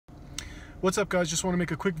What's up, guys? Just want to make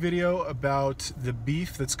a quick video about the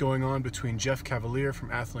beef that's going on between Jeff Cavaliere from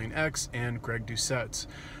Athlean X and Greg Doucette.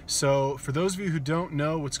 So for those of you who don't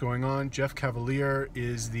know what's going on, Jeff Cavaliere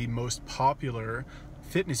is the most popular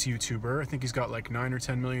fitness YouTuber. I think he's got like 9 or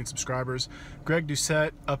 10 million subscribers. Greg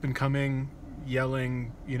Doucette, up and coming,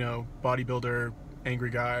 yelling, bodybuilder,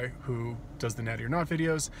 angry guy who does the natty or not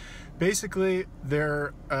videos. Basically,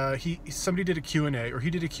 somebody did a Q&A, or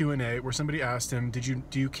he did a Q&A where somebody asked him,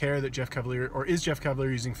 do you care that Jeff Cavaliere, or is Jeff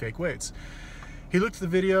Cavaliere using fake weights? He looked at the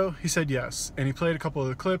video, he said yes, and he played a couple of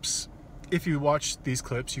the clips. If you watch these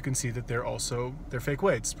clips, you can see that they're fake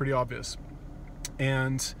weights. It's pretty obvious.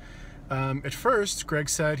 And at first, Greg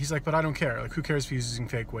said, he's like, but I don't care. Like, who cares if he's using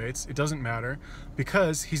fake weights? It doesn't matter,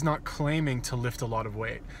 because he's not claiming to lift a lot of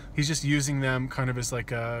weight. He's just using them kind of as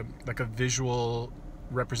like a visual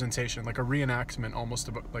representation, like a reenactment, almost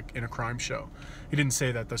like in a crime show. He didn't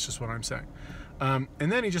say that, that's just what I'm saying. And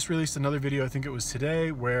then he just released another video, I think it was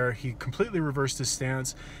today, where he completely reversed his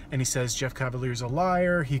stance, and he says Jeff Cavaliere's a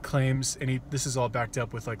liar. He claims, and this is all backed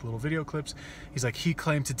up with like little video clips, he's like, he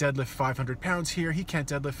claimed to deadlift 500 pounds here, he can't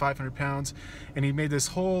deadlift 500 pounds, and he made this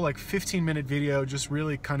whole like 15-minute video just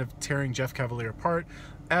really kind of tearing Jeff Cavaliere apart,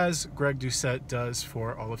 as Greg Doucette does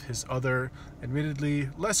for all of his other, admittedly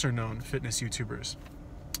lesser-known fitness YouTubers.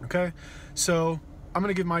 Okay, so I'm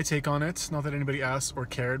gonna give my take on it, not that anybody asked or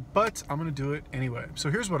cared, but I'm gonna do it anyway. So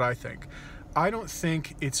here's what I think. I don't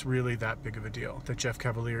think it's really that big of a deal that Jeff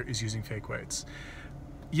Cavaliere is using fake weights.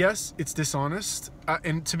 Yes, it's dishonest,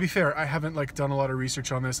 and to be fair, I haven't like done a lot of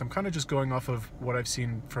research on this. I'm kind of just going off of what I've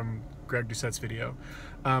seen from Greg Doucette's video,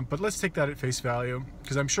 but let's take that at face value,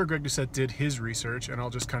 because I'm sure Greg Doucette did his research, and I'll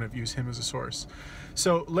just kind of use him as a source.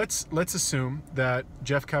 So let's assume that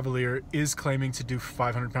Jeff Cavaliere is claiming to do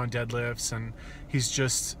 500-pound deadlifts, and he's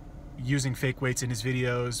just using fake weights in his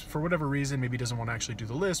videos for whatever reason. Maybe he doesn't want to actually do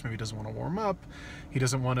the list, maybe he doesn't want to warm up, he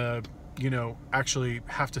doesn't want to actually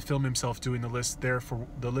have to film himself doing the lifts there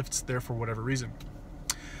for whatever reason.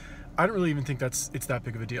 I don't really even think it's that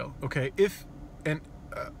big of a deal. Okay,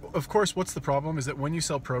 of course, what's the problem is that when you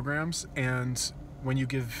sell programs, and when you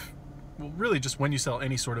give, well, really just when you sell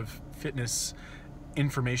any sort of fitness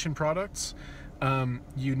information products,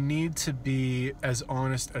 you need to be as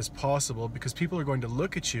honest as possible, because people are going to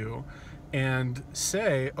look at you and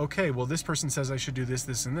say, okay, well, this person says I should do this,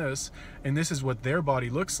 this, and this is what their body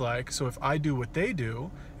looks like. So if I do what they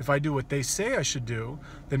do, if I do what they say I should do,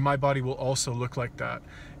 then my body will also look like that.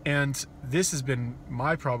 And this has been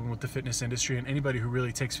my problem with the fitness industry, and anybody who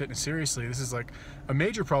really takes fitness seriously. This is like a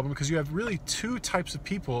major problem, because you have really two types of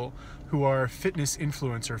people who are fitness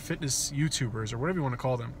influencers, fitness YouTubers, or whatever you want to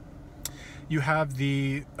call them. You have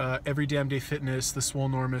the Every Damn Day Fitness, the Swole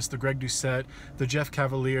Normus, the Greg Doucette, the Jeff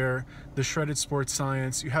Cavaliere, the Shredded Sports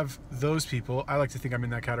Science. You have those people. I like to think I'm in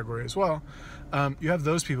that category as well. You have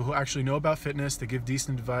those people who actually know about fitness. They give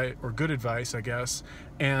decent advice, or good advice, I guess,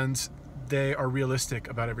 and they are realistic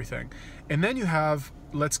about everything. And then you have,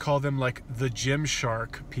 let's call them like the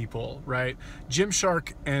Gymshark people, right?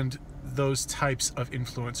 Gymshark and those types of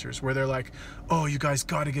influencers, where they're like, oh, you guys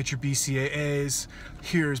got to get your BCAAs.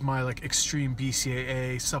 Here's my like extreme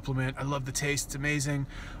BCAA supplement. I love the taste, it's amazing.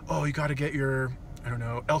 Oh, you got to get your, I don't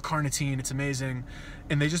know, L-carnitine, it's amazing.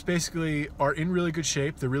 And they just basically are in really good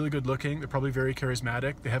shape. They're really good looking. They're probably very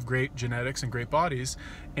charismatic. They have great genetics and great bodies,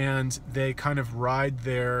 and they kind of ride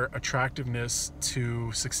their attractiveness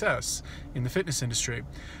to success in the fitness industry,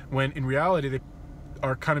 when in reality they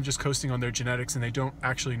are kind of just coasting on their genetics, and they don't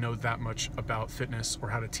actually know that much about fitness or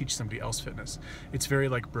how to teach somebody else fitness. It's very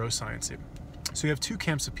like bro sciencey. So you have two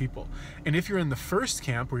camps of people, and if you're in the first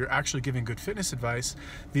camp, where you're actually giving good fitness advice,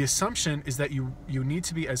 the assumption is that you need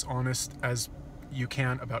to be as honest as you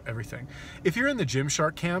can about everything. If you're in the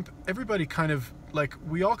Gymshark camp, everybody kind of, like,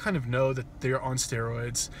 we all kind of know that they're on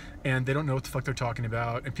steroids and they don't know what the fuck they're talking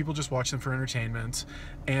about, and people just watch them for entertainment,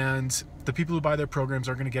 and the people who buy their programs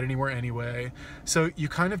aren't going to get anywhere anyway. So you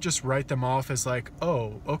kind of just write them off as like,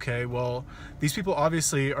 oh, okay, well, these people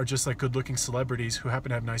obviously are just like good-looking celebrities who happen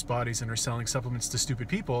to have nice bodies and are selling supplements to stupid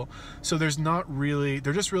people. So they're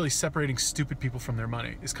just really separating stupid people from their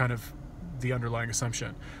money, is kind of the underlying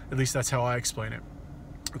assumption. At least that's how I explain it.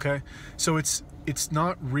 Okay, so it's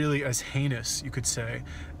not really as heinous, you could say,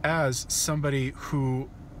 as somebody who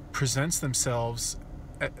presents themselves,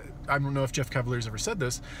 I don't know if Jeff Cavaliere's ever said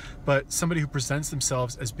this, but somebody who presents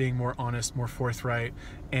themselves as being more honest, more forthright,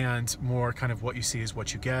 and more kind of what you see is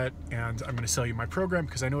what you get, and I'm going to sell you my program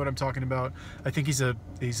because I know what I'm talking about. I think he's a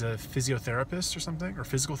physiotherapist or something, or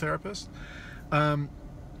physical therapist.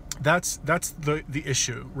 that's the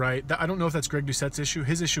issue, right? I don't know if that's Greg Doucette's issue.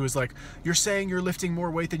 His issue is like, you're saying you're lifting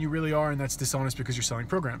more weight than you really are, and that's dishonest because you're selling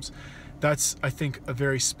programs. That's, I think, a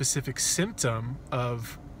very specific symptom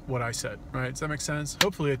of what I said, right? Does that make sense?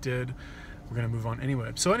 Hopefully it did. We're gonna move on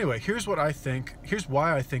anyway. So anyway, here's what I think. Here's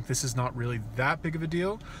why I think this is not really that big of a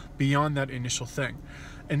deal beyond that initial thing.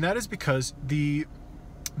 And that is because the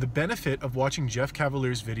benefit of watching Jeff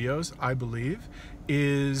Cavaliere's videos, I believe,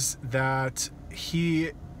 is that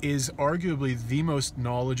he is arguably the most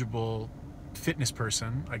knowledgeable fitness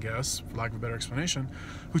person, I guess, for lack of a better explanation,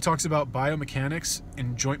 who talks about biomechanics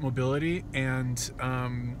and joint mobility, and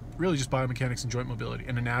really just biomechanics and joint mobility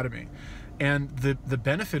and anatomy. And the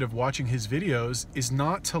benefit of watching his videos is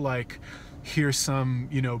not to like hear some,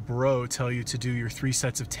 you know, bro tell you to do your 3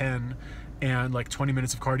 sets of 10 and like 20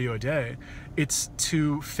 minutes of cardio a day. It's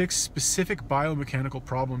to fix specific biomechanical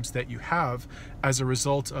problems that you have as a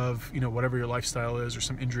result of, you know, whatever your lifestyle is or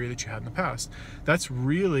some injury that you had in the past. That's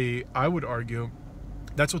really, I would argue,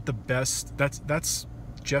 that's what the best, that's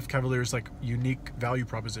Jeff Cavaliere's like unique value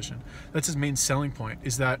proposition. That's his main selling point,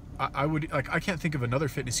 is that I can't think of another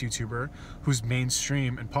fitness YouTuber who's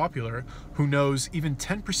mainstream and popular who knows even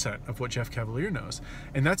 10% of what Jeff Cavaliere knows.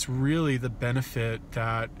 And that's really the benefit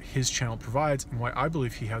that his channel provides, and why I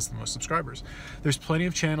believe he has the most subscribers. There's plenty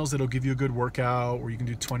of channels that'll give you a good workout, where you can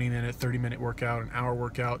do 20-minute, 30-minute workout, an hour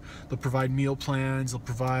workout. They'll provide meal plans, they'll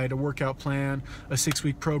provide a workout plan, a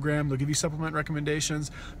 6-week program, they'll give you supplement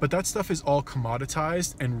recommendations, but that stuff is all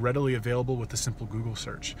commoditized and readily available with a simple Google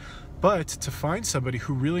search. But to find somebody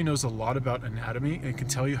who really knows a lot about anatomy and can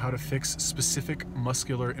tell you how to fix specific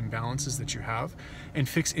muscular imbalances that you have and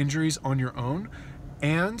fix injuries on your own,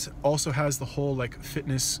 and also has the whole like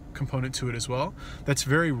fitness component to it as well, that's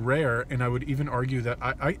very rare. And I would even argue that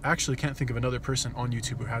I actually can't think of another person on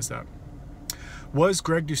YouTube who has that. Was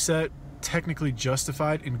Greg Doucette technically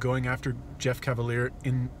justified in going after Jeff Cavaliere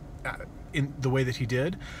in the way that he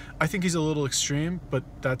did? I think he's a little extreme, but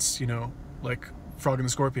that's, you know, like Frog and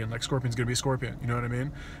the Scorpion. Like, Scorpion's gonna be a scorpion, you know what I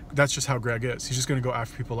mean? That's just how Greg is. He's just gonna go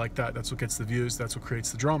after people like that. That's what gets the views, that's what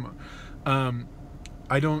creates the drama.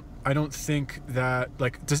 I don't think that,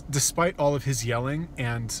 like, despite all of his yelling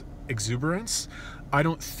and exuberance, I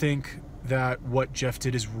don't think that what Jeff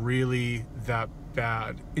did is really that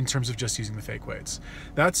bad in terms of just using the fake weights.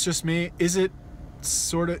 That's just me. Is it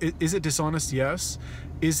dishonest? Yes.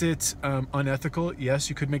 Is it unethical? Yes,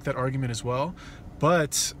 you could make that argument as well.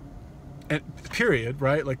 But, period,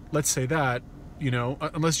 right? Like, let's say that, you know,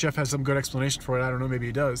 unless Jeff has some good explanation for it, I don't know, maybe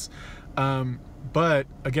he does. But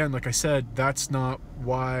again, like I said, that's not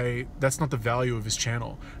the value of his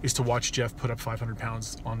channel, is to watch Jeff put up 500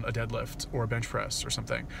 pounds on a deadlift or a bench press or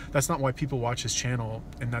something. That's not why people watch his channel.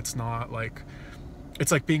 And that's not like,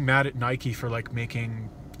 it's like being mad at Nike for like making,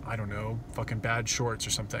 I don't know, fucking bad shorts or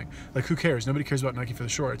something. Like, who cares? Nobody cares about Nike for the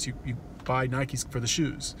shorts. You buy Nikes for the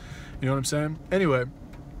shoes. You know what I'm saying? Anyway,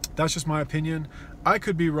 that's just my opinion. I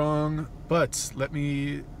could be wrong, but let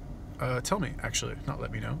me tell me, actually, not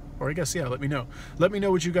let me know, or I guess, yeah, let me know. Let me know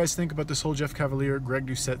what you guys think about this whole Jeff Cavaliere, Greg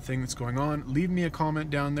Doucette thing that's going on. Leave me a comment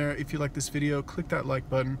down there. If you like this video, click that like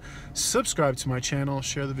button, subscribe to my channel,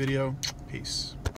 share the video. Peace.